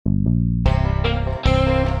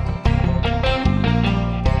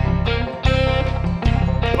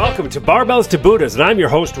Welcome to Barbells to Buddhas, and I'm your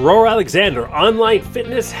host, Roar Alexander, online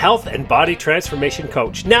fitness, health, and body transformation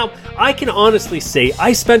coach. Now, I can honestly say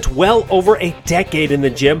I spent well over a decade in the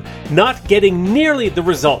gym, not getting nearly the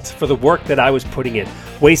results for the work that I was putting in,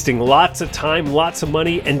 wasting lots of time, lots of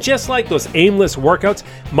money, and just like those aimless workouts,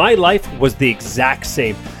 my life was the exact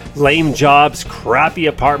same. Lame jobs, crappy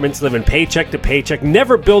apartments, living paycheck to paycheck,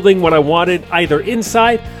 never building what I wanted either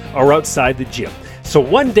inside or outside the gym. So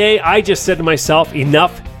one day I just said to myself,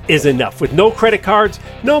 enough is enough. With no credit cards,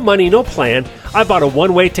 no money, no plan, I bought a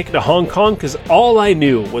one-way ticket to Hong Kong because all I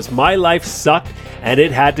knew was my life sucked and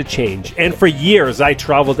it had to change. And for years I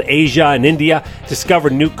traveled to Asia and India,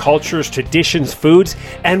 discovered new cultures, traditions, foods,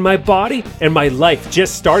 and my body and my life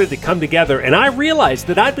just started to come together. And I realized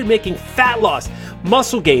that I'd been making fat loss,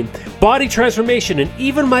 muscle gain, body transformation, and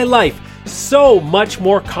even my life so much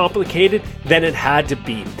more complicated than it had to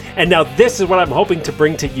be. And now this is what I'm hoping to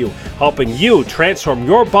bring to you, helping you transform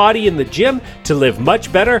your body in the gym to live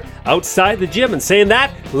much better outside the gym. And saying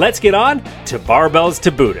that, let's get on to Barbells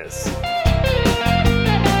to Buddhas.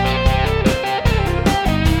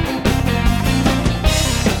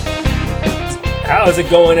 How's it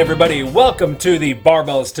going, everybody? Welcome to the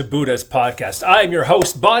Barbells to Buddhas podcast. I am your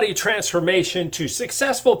host, body transformation to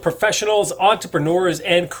successful professionals, entrepreneurs,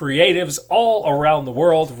 and creatives all around the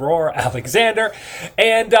world, Roar Alexander.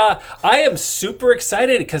 And I am super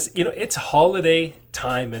excited because, it's holiday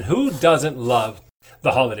time, and who doesn't love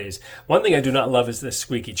the holidays? One thing I do not love is this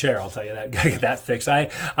squeaky chair. I'll tell you that. Gotta get that fixed. I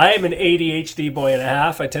am an ADHD boy and a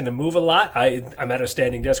half. I tend to move a lot. I'm at a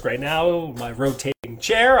standing desk right now, my rotating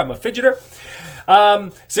chair. I'm a fidgeter.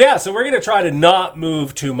 So we're going to try to not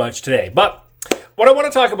move too much today. But what I want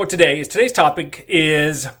to talk about today is today's topic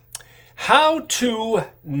is how to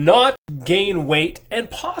not gain weight and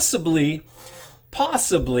possibly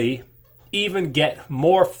even get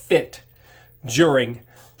more fit during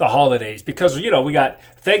the holidays. Because, we got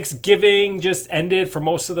Thanksgiving just ended for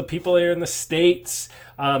most of the people here in the States.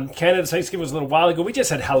 Canada's Thanksgiving was a little while ago. We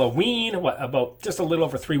just had Halloween, about just a little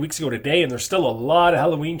over 3 weeks ago today, and there's still a lot of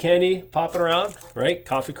Halloween candy popping around, right?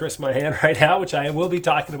 Coffee crisp in my hand right now, which I will be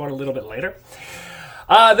talking about a little bit later.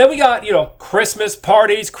 Then we got, Christmas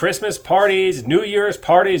parties, New Year's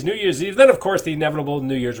parties, New Year's Eve, then of course the inevitable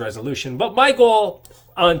New Year's resolution. But my goal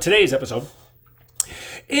on today's episode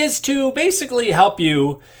is to basically help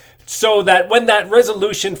you so that when that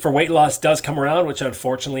resolution for weight loss does come around, which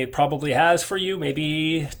unfortunately it probably has for you,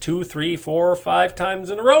 maybe 2, 3, 4, 5 times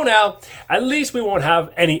in a row now, at least we won't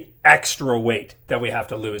have any extra weight that we have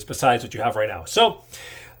to lose besides what you have right now. So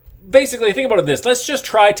basically, think about this. Let's just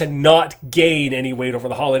try to not gain any weight over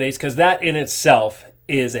the holidays, because that in itself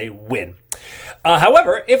is a win.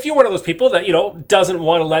 However, if you're one of those people that, doesn't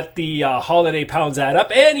want to let the holiday pounds add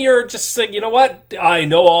up, and you're just saying, you know what, I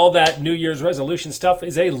know all that New Year's resolution stuff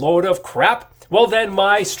is a load of crap, well then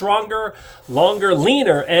my stronger, longer,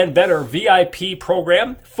 leaner, and better VIP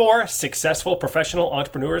program for successful professional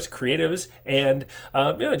entrepreneurs, creatives, and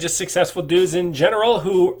just successful dudes in general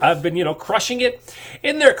who have been, crushing it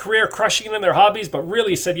in their career, crushing it in their hobbies, but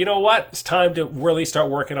really said, you know what, it's time to really start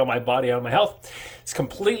working on my body, on my health. It's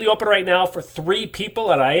completely open right now for 3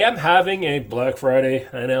 people, and I am having a Black Friday.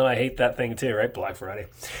 I know, I hate that thing too, right? Black Friday.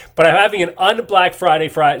 But I'm having an un-Black Friday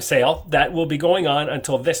sale that will be going on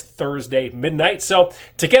until this Thursday midnight. So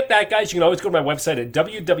to get that, guys, you can always go to my website at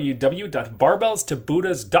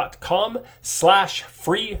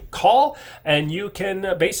www.barbellstobuddhas.com/free call, and you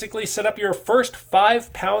can basically set up your first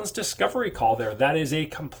 5 pounds discovery call there. That is a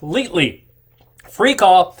completely free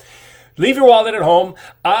call. Leave your wallet at home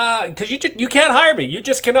because you can't hire me. You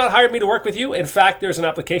just cannot hire me to work with you. In fact, there's an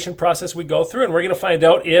application process we go through, and we're going to find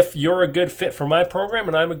out if you're a good fit for my program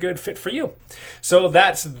and I'm a good fit for you. So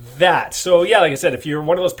that's that. So yeah, like I said, if you're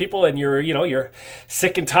one of those people and you're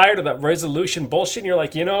sick and tired of that resolution bullshit, and you're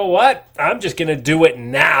like, you know what? I'm just going to do it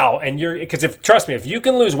now. And trust me, if you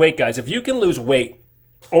can lose weight, guys, if you can lose weight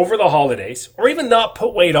over the holidays or even not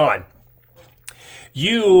put weight on,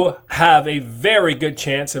 you have a very good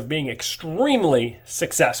chance of being extremely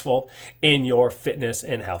successful in your fitness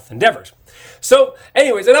and health endeavors. So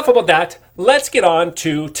anyways, enough about that. Let's get on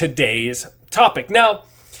to today's topic. Now,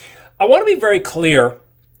 I want to be very clear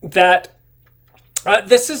that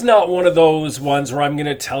this is not one of those ones where I'm going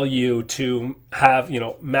to tell you to have,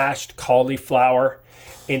 mashed cauliflower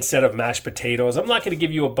instead of mashed potatoes. I'm not going to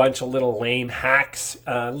give you a bunch of little lame hacks,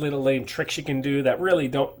 little lame tricks you can do that really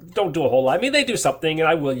don't do a whole lot. I mean, they do something and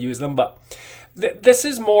I will use them, but this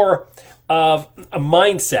is more of a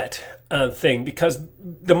mindset thing, because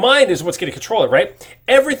the mind is what's going to control it, right?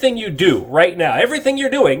 Everything you do right now, everything you're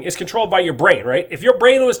doing is controlled by your brain, right? If your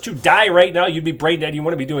brain was to die right now, you'd be brain dead. You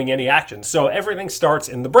wouldn't be doing any action. So everything starts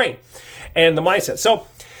in the brain and the mindset. So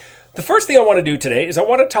the first thing I want to do today is I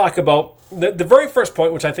want to talk about the very first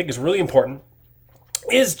point, which I think is really important,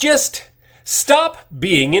 is just stop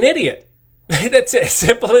being an idiot. That's it.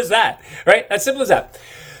 Simple as that, right? As simple as that.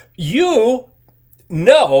 You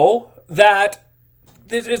know that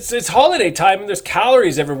it's holiday time and there's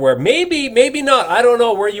calories everywhere. Maybe not. I don't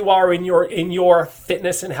know where you are in your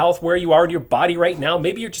fitness and health, where you are in your body right now.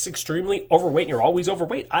 Maybe you're just extremely overweight and you're always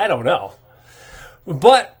overweight. I don't know.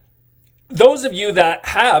 But those of you that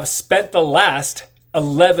have spent the last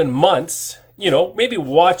 11 months, maybe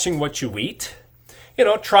watching what you eat,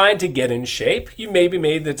 trying to get in shape. You maybe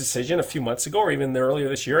made the decision a few months ago or even earlier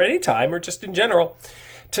this year, anytime, or just in general,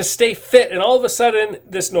 to stay fit. And all of a sudden,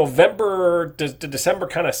 this November to December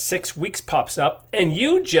kind of 6 weeks pops up and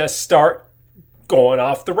you just start going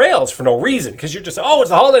off the rails for no reason, because you're just, it's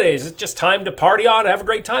the holidays. It's just time to party on, have a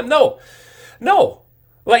great time. No.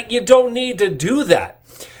 Like, you don't need to do that.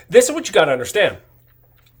 This is what you got to understand.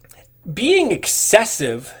 Being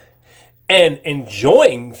excessive and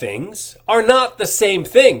enjoying things are not the same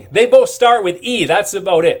thing. They both start with E. That's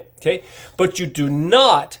about it. Okay. But you do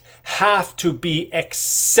not have to be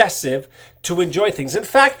excessive to enjoy things. In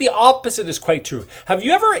fact, the opposite is quite true. Have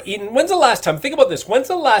you ever eaten, when's the last time, think about this, when's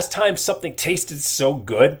the last time something tasted so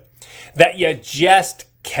good that you just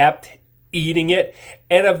kept eating it,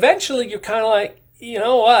 and eventually you're kind of like, you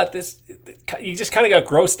know what, you just kind of got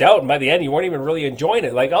grossed out, and by the end you weren't even really enjoying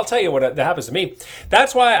it. Like, I'll tell you what that happens to me.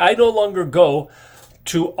 That's why I no longer go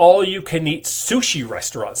to all-you-can-eat sushi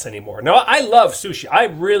restaurants anymore. Now, I love sushi. I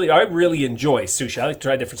really enjoy sushi. I like to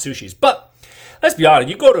try different sushis. But let's be honest,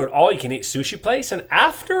 you go to an all-you-can-eat sushi place, and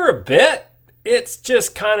after a bit, it's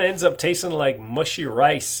just kind of ends up tasting like mushy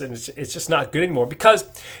rice, and it's just not good anymore, because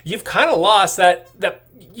you've kind of lost that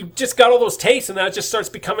you just got all those tastes, and now it just starts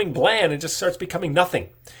becoming bland. It just starts becoming nothing.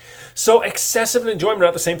 So excessive and enjoyment are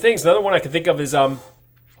not the same things. Another one I can think of is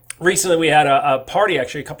recently we had a party,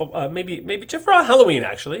 actually, a couple maybe just for Halloween,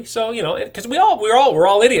 actually. So because we're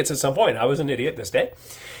all idiots at some point. I was an idiot this day.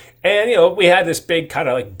 And, we had this big kind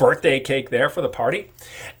of like birthday cake there for the party.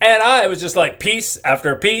 And I was just like piece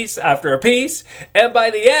after piece after a piece. And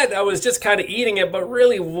by the end, I was just kind of eating it, but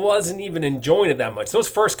really wasn't even enjoying it that much. Those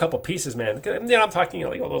first couple pieces, man, I'm talking,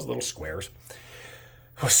 like all those little squares.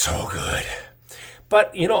 It was so good.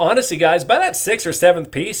 But, honestly, guys, by that 6th or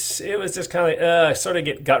 7th piece, it was just kind of, I sort of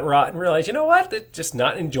get gut rot and realize, you know what, I'm just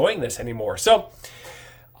not enjoying this anymore. So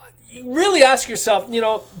you really ask yourself,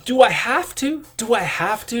 do I have to? Do I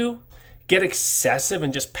have to get excessive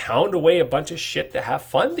and just pound away a bunch of shit to have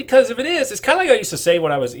fun? Because if it is, it's kind of like I used to say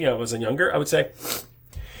when I was younger. I would say,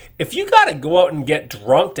 if you got to go out and get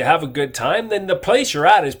drunk to have a good time, then the place you're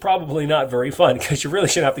at is probably not very fun, because you really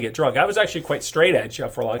shouldn't have to get drunk. I was actually quite straight edge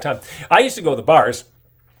for a long time. I used to go to the bars.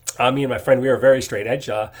 Me and my friend, we were very straight edge.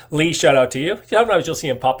 Lee, shout out to you. Sometimes you'll see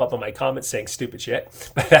him pop up on my comments saying stupid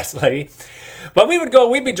shit, but that's Lee. But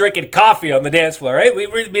we'd be drinking coffee on the dance floor, right?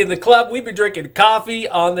 We'd be in the club, we'd be drinking coffee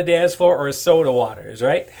on the dance floor, or soda waters,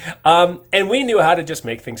 right? And we knew how to just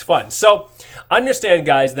make things fun. So understand,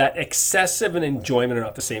 guys, that excessive and enjoyment are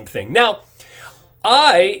not the same thing. Now,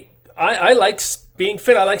 I like being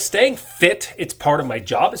fit. I like staying fit. It's part of my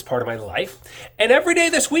job. It's part of my life. And every day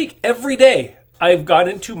this week, I've gone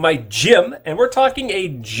into my gym, and we're talking a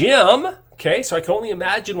gym, okay? So I can only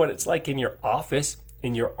imagine what it's like in your office,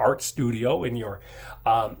 in your art studio, in your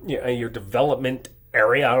your development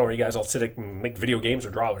area. I don't know where you guys all sit and make video games or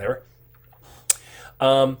draw, whatever.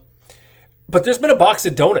 But there's been a box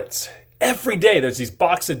of donuts. Every day there's these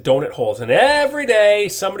box of donut holes, and every day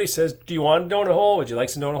somebody says, do you want a donut hole? Would you like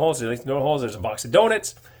some donut holes? Would you like some donut holes? There's a box of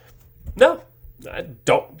donuts. No, I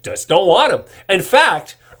don't want them. In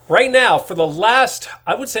fact, right now, for the last,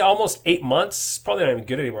 I would say almost 8 months, probably not even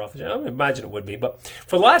good anymore. I would imagine it would be, but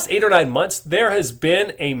for the last 8 or 9 months, there has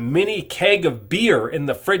been a mini keg of beer in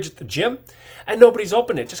the fridge at the gym, and nobody's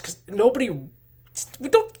opened it just because we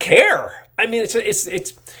don't care. I mean,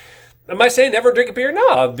 it's. Am I saying never drink a beer? No,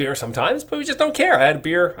 I'll have beer sometimes, but we just don't care. I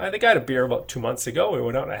think I had a beer about 2 months ago. We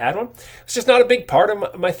went out and I had one. It's just not a big part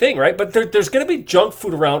of my thing, right? But there's going to be junk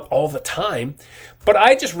food around all the time. But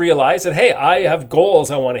I just realized that, hey, I have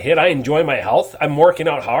goals I want to hit. I enjoy my health. I'm working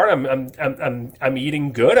out hard. I'm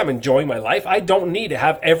eating good. I'm enjoying my life. I don't need to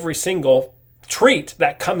have every single treat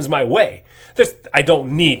that comes my way. I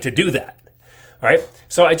don't need to do that, all right?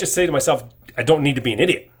 So I just say to myself, I don't need to be an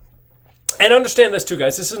idiot. And understand this too,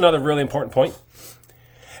 guys. This is another really important point.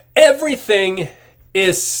 Everything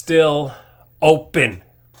is still open.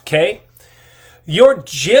 Okay? Your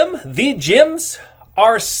gym, the gyms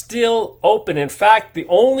are still open. In fact, the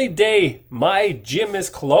only day my gym is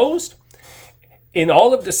closed in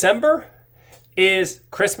all of December is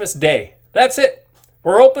Christmas Day. That's it.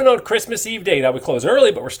 We're open on Christmas Eve day. Now we close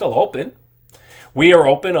early, but we're still open. We are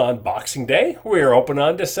open on Boxing Day. We are open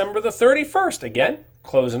on December the 31st. Again,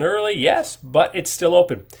 closing early, yes, but it's still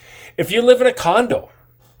open. If you live in a condo,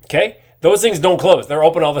 okay, those things don't close. They're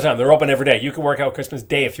open all the time. They're open every day. You can work out Christmas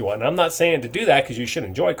Day if you want. And I'm not saying to do that because you should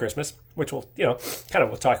enjoy Christmas, which we'll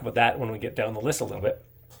talk about that when we get down the list a little bit.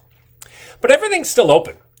 But everything's still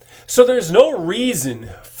open. So there's no reason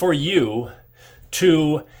for you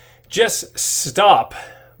to just stop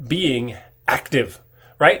being active,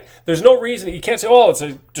 right? There's no reason. You can't say, oh, it's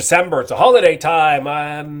a December, it's a holiday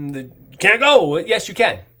time, you can't go. Yes, you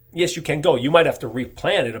can. Yes, you can go. You might have to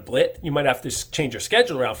replan it a bit. You might have to change your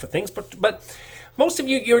schedule around for things, but most of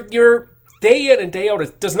you, your day in and day out,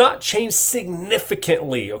 it does not change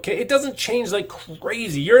significantly, okay? It doesn't change like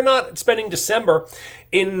crazy. You're not spending December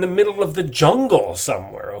in the middle of the jungle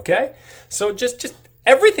somewhere, okay? So just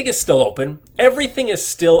everything is still open. Everything is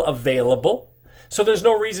still available. So there's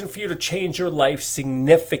no reason for you to change your life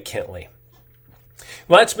significantly.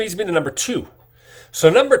 Well, that leads me to number 2. So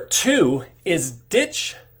number 2 is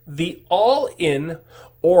ditch the all-in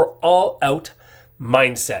or all-out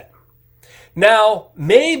mindset. Now,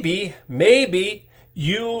 maybe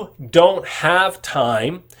you don't have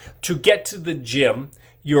time to get to the gym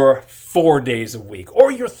your 4 days a week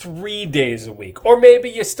or your 3 days a week. Or maybe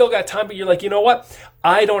you still got time, but you're like, you know what?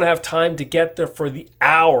 I don't have time to get there for the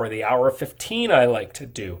hour 15 I like to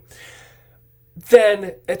do.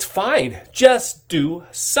 Then it's fine. Just do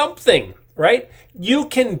something, right? You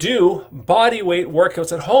can do body weight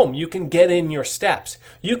workouts at home. You can get in your steps.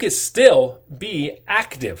 You can still be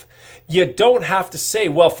active. You don't have to say,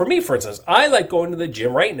 well, for me, for instance, I like going to the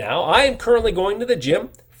gym right now. I am currently going to the gym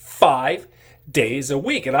 5 days a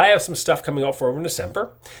week, and I have some stuff coming up for over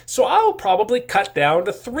December. So I'll probably cut down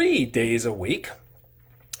to 3 days a week.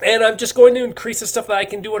 And I'm just going to increase the stuff that I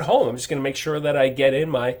can do at home. I'm just going to make sure that I get in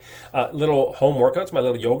my little home workouts, my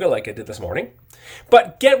little yoga like I did this morning.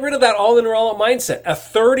 But get rid of that all in or all out mindset. A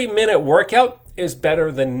 30-minute workout is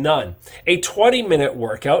better than none. A 20-minute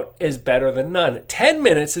workout is better than none. 10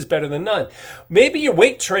 minutes is better than none. Maybe you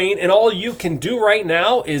weight train and all you can do right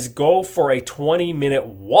now is go for a 20-minute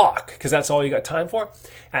walk because that's all you got time for.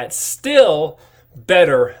 That's still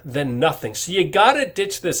better than nothing. So you got to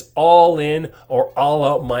ditch this all in or all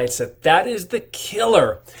out mindset. That is the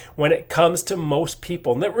killer when it comes to most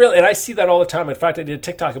people. And I see that all the time. In fact, I did a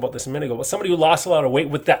TikTok about this a minute ago, but somebody who lost a lot of weight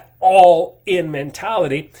with that all in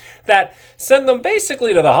mentality that sent them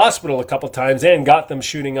basically to the hospital a couple times and got them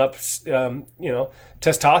shooting up,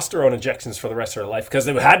 testosterone injections for the rest of their life because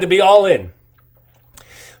they had to be all in.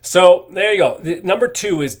 So there you go. Number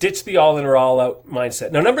 2 is ditch the all in or all out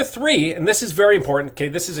mindset. Now, number 3, and this is very important, okay,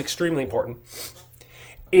 this is extremely important,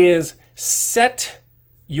 is set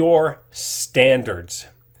your standards.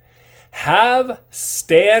 Have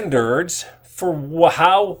standards for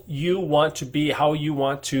how you want to be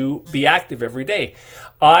active every day.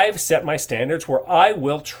 I've set my standards where I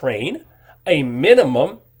will train a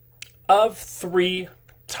minimum of 3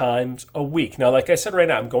 times a week. Now, like I said right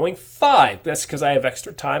now, I'm going 5. That's because I have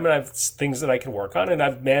extra time and I have things that I can work on, and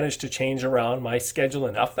I've managed to change around my schedule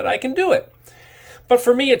enough that I can do it. But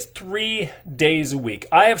for me, it's 3 days a week.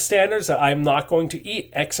 I have standards that I'm not going to eat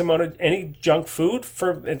X amount of any junk food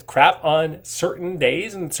for crap on certain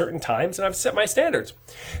days and certain times, and I've set my standards.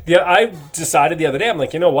 I decided the other day, I'm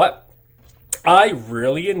like, you know what? I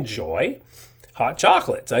really enjoy hot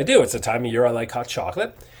chocolates. I do. It's the time of year I like hot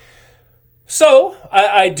chocolate. So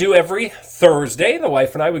I do every Thursday. The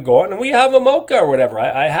wife and I would go out and we have a mocha or whatever.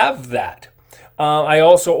 I have that. I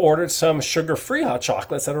also ordered some sugar-free hot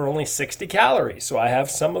chocolates that are only 60 calories. So I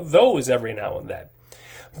have some of those every now and then.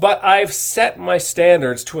 But I've set my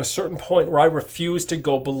standards to a certain point where I refuse to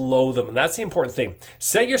go below them. And that's the important thing.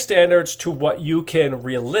 Set your standards to what you can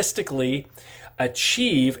realistically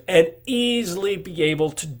achieve and easily be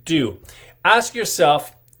able to do. Ask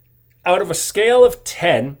yourself, out of a scale of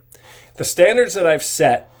 10, the standards that I've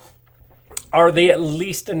set, are they at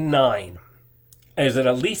least a 9? Is it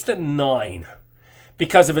at least a 9?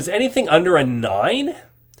 Because if it's anything under a 9,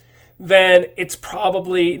 then it's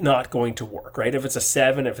probably not going to work, right? If it's a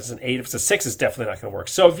 7, if it's an 8, if it's a 6, it's definitely not going to work.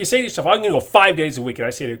 So if you say to yourself, I'm going to go 5 days a week, and I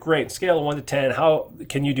say to you, great, scale of 1 to 10, how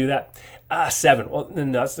can you do that? 7. Well,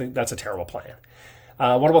 then that's a terrible plan.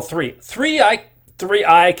 What about 3? 3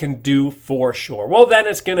 I can do for sure. Well, then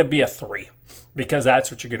it's going to be a 3. because that's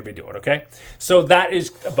what you're going to be doing, okay? So that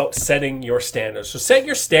is about setting your standards. So set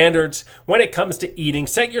your standards when it comes to eating.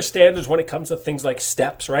 Set your standards when it comes to things like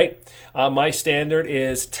steps, right? My standard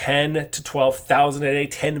is 10 to 12,000 a day,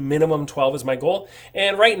 10 minimum, 12 is my goal.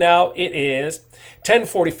 And right now it is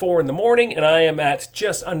 10:44 in the morning, and I am at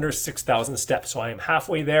just under 6,000 steps. So I am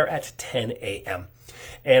halfway there at 10 a.m.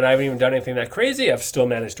 And I haven't even done anything that crazy. I've still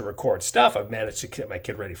managed to record stuff. I've managed to get my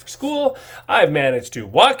kid ready for school. I've managed to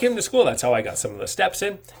walk him to school. That's how I got some of the steps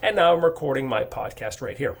in. And now I'm recording my podcast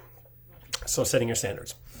right here. So setting your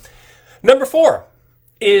standards. Number 4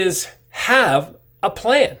 is have a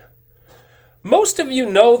plan. Most of you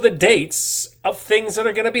know the dates of things that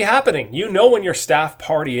are going to be happening. You know when your staff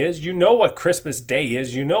party is. You know what Christmas Day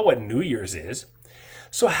is. You know what New Year's is.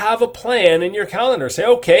 So have a plan in your calendar. Say,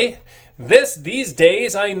 okay, these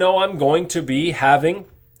days I know I'm going to be having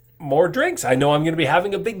more drinks. I know I'm going to be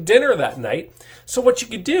having a big dinner that night. So what you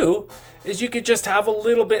could do is you could just have a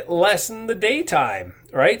little bit less in the daytime,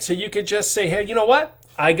 right? So you could just say, hey, you know what?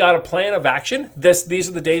 I got a plan of action. These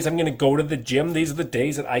are the days I'm going to go to the gym. These are the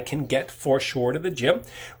days that I can get for sure to the gym.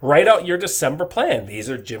 Write out your December plan. These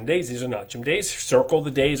are gym days. These are not gym days. Circle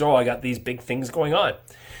the days. Oh, I got these big things going on.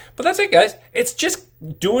 But that's it, guys. It's just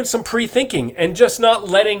doing some pre-thinking and just not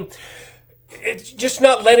letting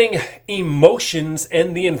emotions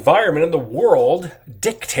and the environment and the world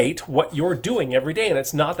dictate what you're doing every day. And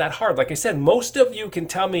it's not that hard. Like I said, most of you can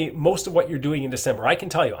tell me most of what you're doing in December. I can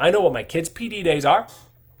tell you. I know what my kids' PD days are.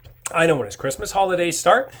 I know when his Christmas holidays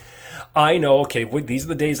start. I know, okay, these are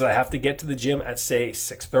the days that I have to get to the gym at, say,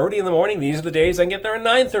 6:30 in the morning. These are the days I can get there at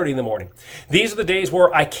 9:30 in the morning. These are the days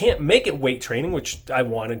where I can't make it weight training, which I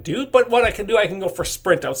want to do. But what I can do, I can go for a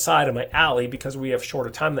sprint outside of my alley because we have shorter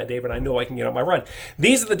time that day, but I know I can get on my run.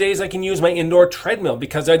 These are the days I can use my indoor treadmill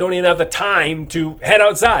because I don't even have the time to head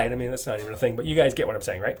outside. I mean, that's not even a thing, but you guys get what I'm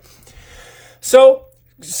saying, right? So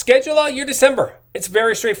schedule out your December. It's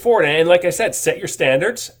very straightforward. And like I said, set your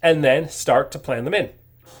standards and then start to plan them in.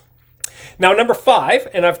 Now, number 5,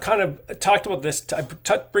 and I've kind of talked about this,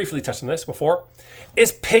 I've briefly touched on this before,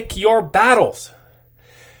 is pick your battles.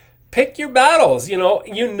 Pick your battles. You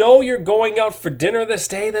know you're going out for dinner this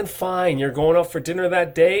day, then fine. You're going out for dinner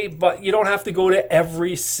that day, but you don't have to go to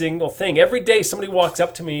every single thing. Every day somebody walks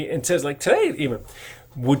up to me and says, like today even,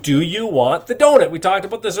 do you want the donut? We talked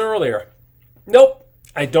about this earlier. Nope,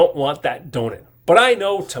 I don't want that donut. But I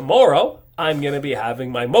know tomorrow I'm going to be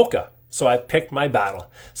having my mocha. So I picked my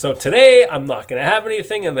battle. So today, I'm not going to have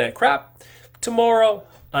anything in that crap. Tomorrow,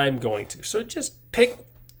 I'm going to. So just pick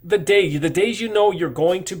the day. The days you know you're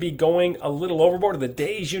going to be going a little overboard, or the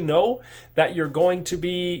days you know that you're going to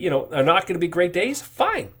be, are not going to be great days,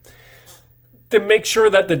 fine. Then make sure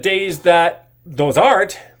that the days that those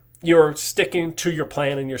aren't, you're sticking to your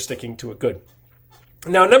plan and you're sticking to it good.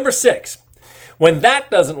 Now, number 6, when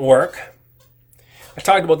that doesn't work, I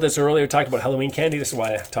talked about this earlier. I talked about Halloween candy. This is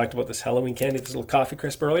why I talked about this Halloween candy, this little coffee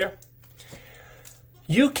crisp earlier.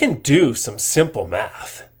 You can do some simple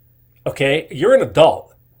math. Okay? You're an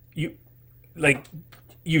adult.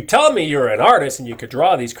 You tell me you're an artist and you could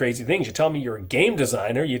draw these crazy things. You tell me you're a game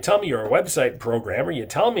designer. You tell me you're a website programmer. You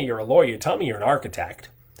tell me you're a lawyer. You tell me you're an architect.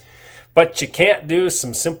 But you can't do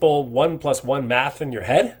some simple 1 + 1 math in your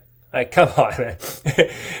head? Like, come on, man.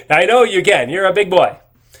 I know you can. You're a big boy.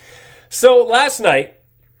 So last night,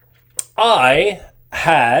 I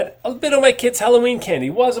had a bit of my kids' Halloween candy.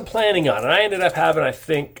 Wasn't planning on it. I ended up having, I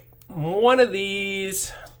think, one of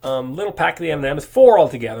these little pack of the M&Ms, 4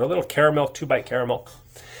 altogether, a little caramel, 2-bite caramel.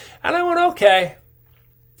 And I went, okay,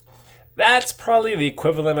 that's probably the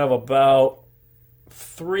equivalent of about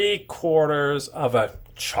 3/4 of a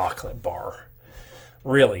chocolate bar.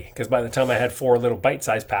 Really, because by the time I had 4 little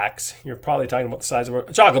bite-sized packs, you're probably talking about the size of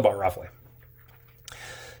a chocolate bar, roughly.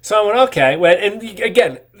 So I went, okay, well, and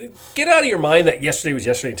again, get out of your mind that yesterday was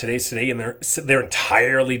yesterday and today's today, and they're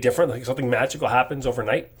entirely different, like something magical happens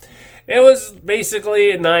overnight. It was basically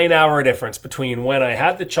a 9-hour difference between when I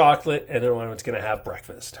had the chocolate and then when I was going to have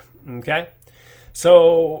breakfast, okay?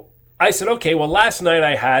 So I said, okay, well, last night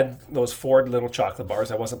I had those 4 little chocolate bars.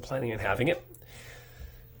 I wasn't planning on having it.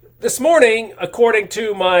 This morning, according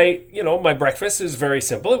to my breakfast is very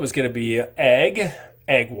simple. It was going to be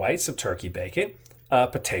egg whites of turkey bacon, a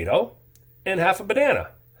potato, and half a banana.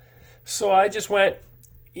 So I just went,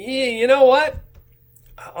 you know what?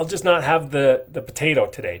 I'll just not have the potato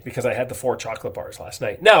today because I had the 4 chocolate bars last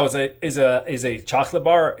night. Now, is a chocolate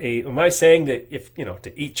bar am I saying that if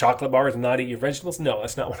to eat chocolate bars and not eat your vegetables? No,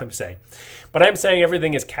 that's not what I'm saying. But I'm saying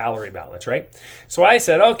everything is calorie balance, right? So I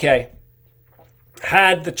said, okay,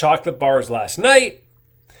 had the chocolate bars last night.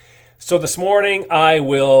 So this morning I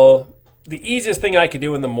will the easiest thing I could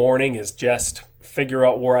do in the morning is just figure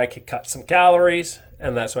out where I could cut some calories.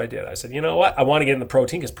 And that's what I did. I said, you know what? I want to get in the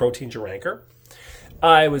protein because protein's your anchor.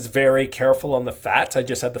 I was very careful on the fats. I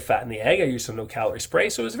just had the fat in the egg. I used some no-calorie spray,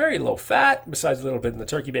 so it was very low fat, besides a little bit in the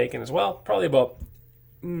turkey bacon as well. Probably about,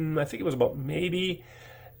 I think it was about maybe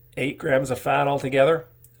 8 grams of fat altogether.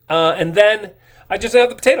 And then I just had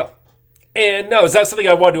the potato. And no, is that something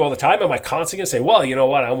I want to do all the time? Am I constantly going to say, well, you know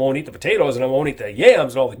what, I won't eat the potatoes and I won't eat the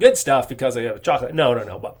yams and all the good stuff because I have chocolate? No.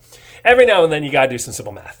 But every now and then you got to do some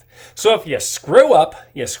simple math. So if you screw up,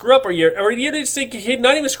 or you just think you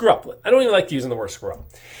not even screw up. I don't even like using the word screw up.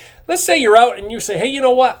 Let's say you're out and you say, hey, you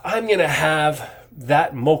know what? I'm going to have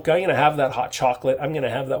that mocha. I'm going to have that hot chocolate. I'm going to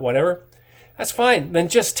have that whatever. That's fine. Then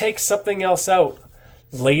just take something else out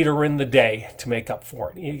later in the day to make up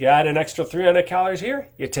for it. You add an extra 300 calories here,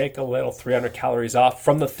 you take a little 300 calories off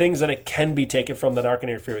from the things that it can be taken from that aren't going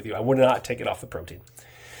to interfere with you. I would not take it off the protein.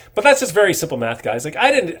 But that's just very simple math, guys. Like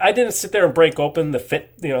I didn't sit there and break open the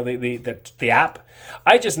Fit, the app.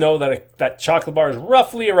 I just know that that chocolate bar is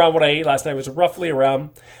roughly around what I ate last night. It was roughly around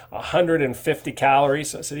 150 calories.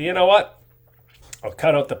 So I said, you know what? I'll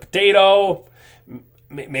cut out the potato.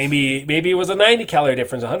 Maybe it was a 90 calorie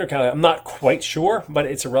difference, 100 calorie. I'm not quite sure, but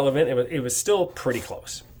it's irrelevant. It was still pretty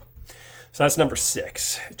close. So that's number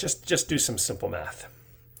 6. Just do some simple math.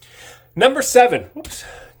 Number 7. Whoops.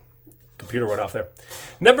 Computer went off there.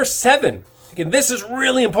 Number 7. Again, this is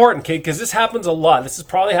really important, kid, because this happens a lot. This has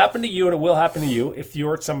probably happened to you, and it will happen to you if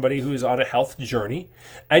you're somebody who's on a health journey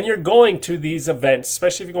and you're going to these events,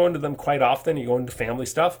 especially if you're going to them quite often, you're going to family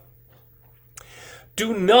stuff.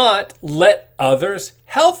 Do not let others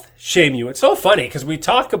health shame you. It's so funny because we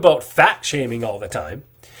talk about fat shaming all the time,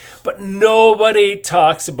 but nobody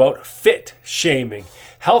talks about fit shaming,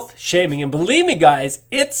 health shaming. And believe me, guys,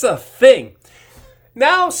 it's a thing.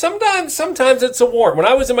 Now, sometimes it's a war. When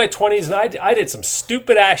I was in my 20s and I did some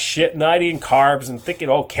stupid ass shit, not eating carbs and thinking,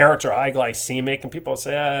 carrots are high glycemic, and people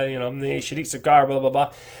say, you should eat some carbs, blah, blah,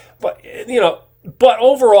 blah. But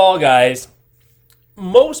overall, guys,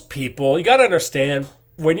 most people, you got to understand,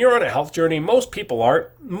 when you're on a health journey, most people aren't.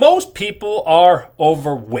 Most people are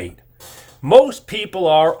overweight. Most people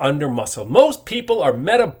are under muscle. Most people are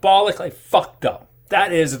metabolically fucked up.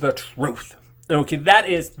 That is the truth. Okay, that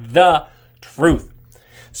is the truth.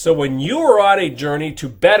 So when you are on a journey to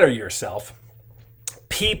better yourself,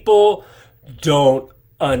 people don't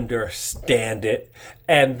understand it,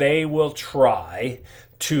 and they will try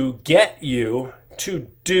to get you to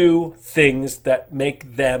do things that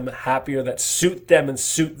make them happier, that suit them and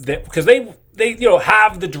suit them, because they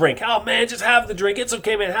have the drink. Oh man, just have the drink. It's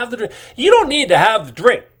okay, man, have the drink. You don't need to have the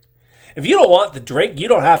drink. If you don't want the drink, you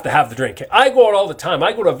don't have to have the drink. I go out all the time.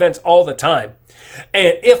 I go to events all the time.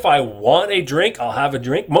 And if I want a drink, I'll have a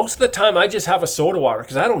drink. Most of the time, I just have a soda water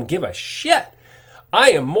because I don't give a shit.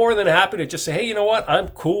 I am more than happy to just say, hey, you know what? I'm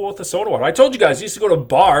cool with the soda water. I told you guys, I used to go to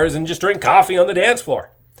bars and just drink coffee on the dance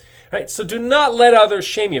floor. Right? So do not let others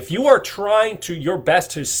shame you. If you are trying to your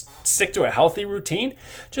best to stick to a healthy routine,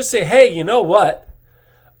 just say, hey, you know what?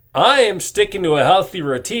 I am sticking to a healthy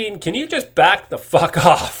routine. Can you just back the fuck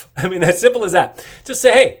off? I mean, as simple as that. Just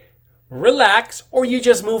say, hey, relax, or you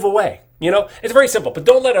just move away. It's very simple, but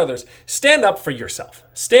don't let others. Stand up for yourself.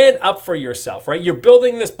 Stand up for yourself, right? You're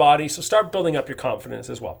building this body, so start building up your confidence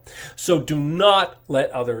as well. So do not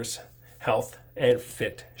let others health and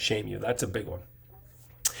fit shame you. That's a big one.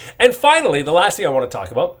 And finally, the last thing I want to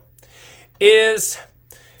talk about is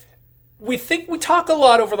we talk a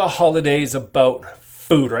lot over the holidays about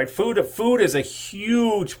food, right? Food is a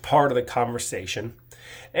huge part of the conversation.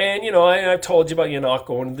 And, I've told you about you not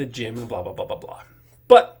going to the gym and blah, blah, blah, blah, blah.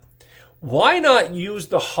 But why not use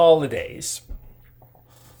the holidays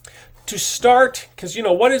to start? Because,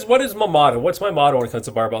 what is my motto? What's my motto when it comes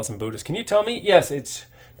to barbells and Buddhists? Can you tell me? Yes, it's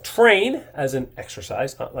train as an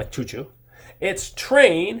exercise, not like choo-choo. It's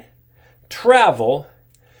train, travel,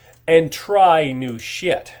 and try new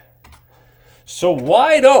shit. So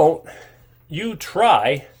why don't you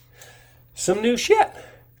try some new shit?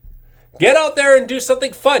 Get out there and do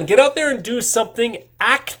something fun. Get out there and do something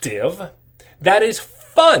active that is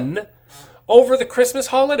fun over the Christmas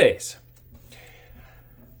holidays.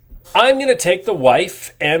 I'm going to take the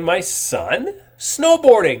wife and my son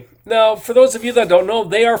snowboarding. Now, for those of you that don't know,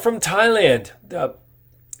 they are from Thailand.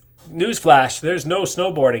 Newsflash, there's no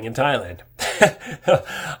snowboarding in Thailand.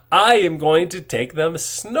 I am going to take them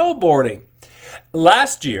snowboarding.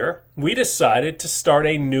 Last year, we decided to start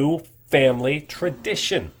a new family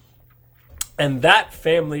tradition. And that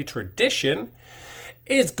family tradition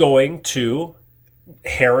is going to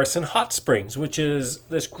Harrison Hot Springs, which is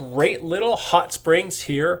this great little hot springs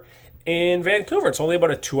here in Vancouver. It's only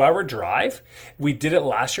about a 2-hour drive. We did it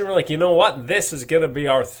last year. We're like, you know what? This is going to be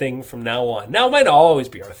our thing from now on. Now, it might not always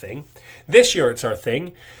be our thing. This year, it's our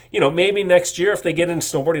thing. Maybe next year, if they get into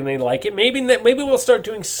snowboarding and they like it, maybe we'll start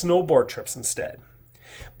doing snowboard trips instead.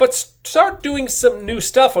 But start doing some new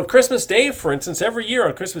stuff. On Christmas Day, for instance, every year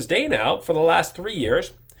on Christmas Day now, for the last 3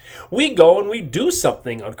 years, we go and we do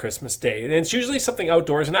something on Christmas Day. And it's usually something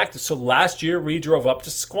outdoors and active. So last year, we drove up to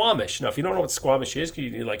Squamish. Now, if you don't know what Squamish is,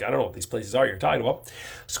 because you're like, I don't know what these places are you're talking about.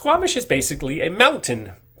 Squamish is basically a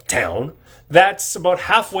mountain town that's about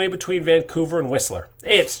halfway between Vancouver and Whistler.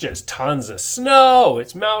 It's just tons of snow.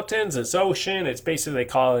 It's mountains. It's ocean. It's basically, they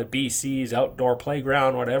call it BC's outdoor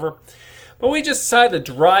playground, whatever. But we just decided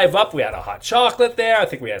to drive up. We had a hot chocolate there. I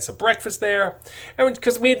think we had some breakfast there. And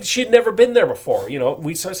because she'd never been there before,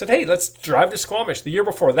 so I said, hey, let's drive to Squamish. The year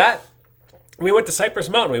before that, we went to Cypress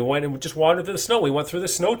Mountain. We went and just wandered through the snow. We went through the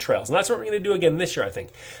snow trails. And that's what we're going to do again this year, I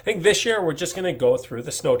think. I think this year we're just going to go through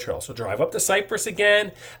the snow trails. So drive up to Cypress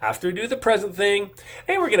again after we do the present thing.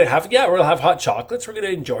 And we're going to we'll have hot chocolates. We're going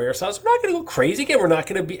to enjoy ourselves. We're not going to go crazy again. We're not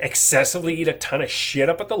going to be excessively eat a ton of shit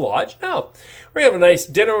up at the lodge. No. We're going to have a nice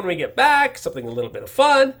dinner when we get back. Something a little bit of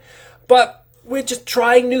fun. But we're just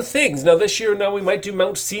trying new things. Now this year, we might do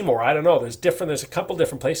Mount Seymour. I don't know. There's a couple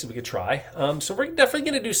different places we could try. So we're definitely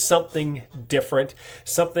going to do something different,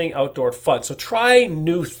 something outdoor fun. So try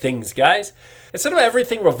new things, guys. Instead of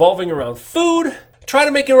everything revolving around food, try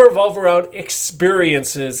to make it revolve around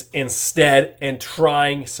experiences instead and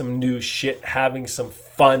trying some new shit, having some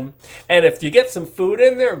fun. And if you get some food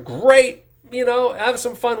in there, great. Have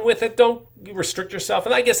some fun with it. Don't restrict yourself.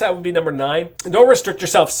 And I guess that would be number 9. Don't restrict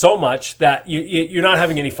yourself so much that you're not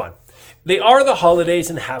having any fun. They are the holidays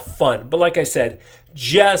and have fun. But like I said,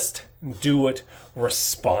 just do it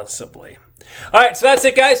responsibly. All right, so that's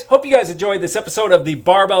it, guys. Hope you guys enjoyed this episode of the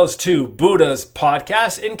Barbells to Buddhas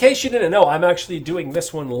podcast. In case you didn't know, I'm actually doing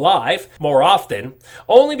this one live more often,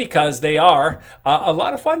 only because they are a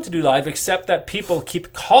lot of fun to do live, except that people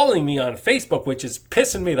keep calling me on Facebook, which is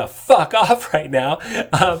pissing me the fuck off right now.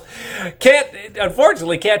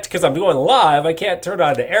 Unfortunately, because I'm going live, I can't turn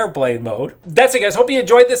on to airplane mode. That's it, guys. Hope you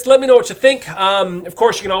enjoyed this. Let me know what you think. Of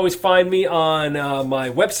course, you can always find me on my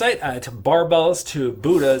website at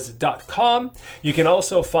barbellstobuddhas.com. You can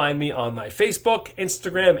also find me on my Facebook,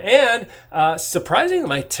 Instagram, and surprisingly,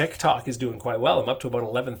 my TikTok is doing quite well. I'm up to about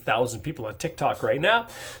 11,000 people on TikTok right now.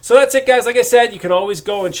 So that's it, guys. Like I said, you can always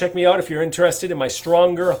go and check me out if you're interested in my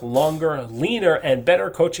stronger, longer, leaner, and better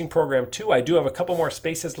coaching program too. I do have a couple more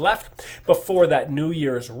spaces left before that New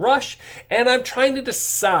Year's rush, and I'm trying to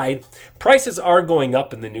decide. Prices are going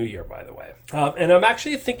up in the new year, by the way. And I'm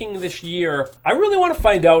actually thinking this year, I really want to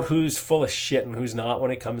find out who's full of shit and who's not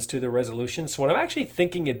when it comes to the resolution. So what I'm actually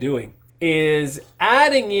thinking of doing is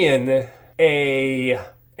adding in an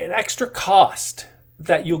extra cost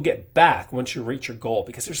that you'll get back once you reach your goal,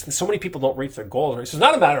 because there's so many people don't reach their goal. So it's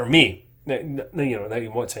not a matter of me.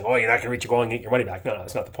 You won't say, oh, you're not going to reach your goal and get your money back. No,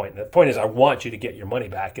 that's not the point. The point is I want you to get your money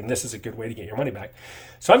back, and this is a good way to get your money back.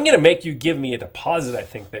 So I'm going to make you give me a deposit, I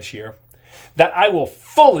think, this year, that I will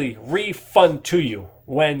fully refund to you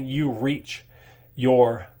when you reach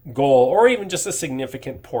your goal, or even just a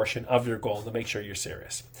significant portion of your goal, to make sure you're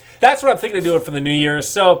serious. That's what I'm thinking of doing for the New Year.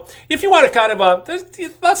 So if you want to kind of, I'm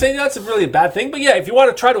not saying that's really a bad thing, but yeah, if you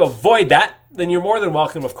want to try to avoid that, then you're more than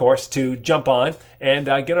welcome, of course, to jump on and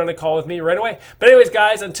get on a call with me right away. But anyways,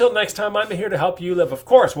 guys, until next time, I'm here to help you live, of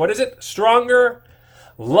course, what is it? Stronger,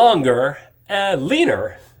 longer,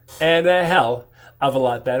 leaner, and a hell of a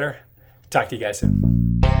lot better. Talk to you guys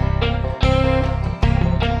soon. Are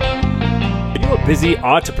you a busy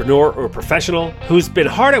entrepreneur or professional who's been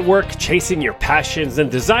hard at work chasing your passions and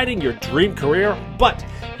designing your dream career, but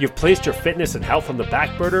you've placed your fitness and health on the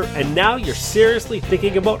back burner, and now you're seriously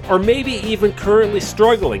thinking about, or maybe even currently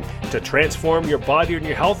struggling to transform your body and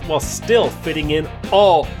your health while still fitting in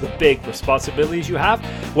all the big responsibilities you have?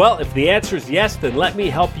 Well, if the answer is yes, then let me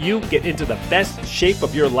help you get into the best shape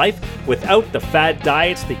of your life without the fad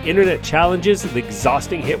diets, the internet challenges, the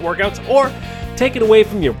exhausting HIIT workouts, or take it away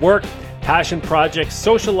from your work, passion projects,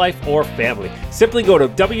 social life, or family. Simply go to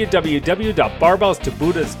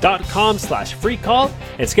www.barbellstobuddhas.com/free call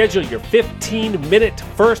and schedule your 15-minute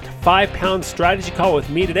first 5-pound strategy call with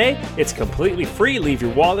me today. It's completely free. Leave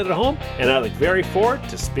your wallet at home, and I look very forward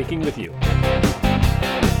to speaking with you.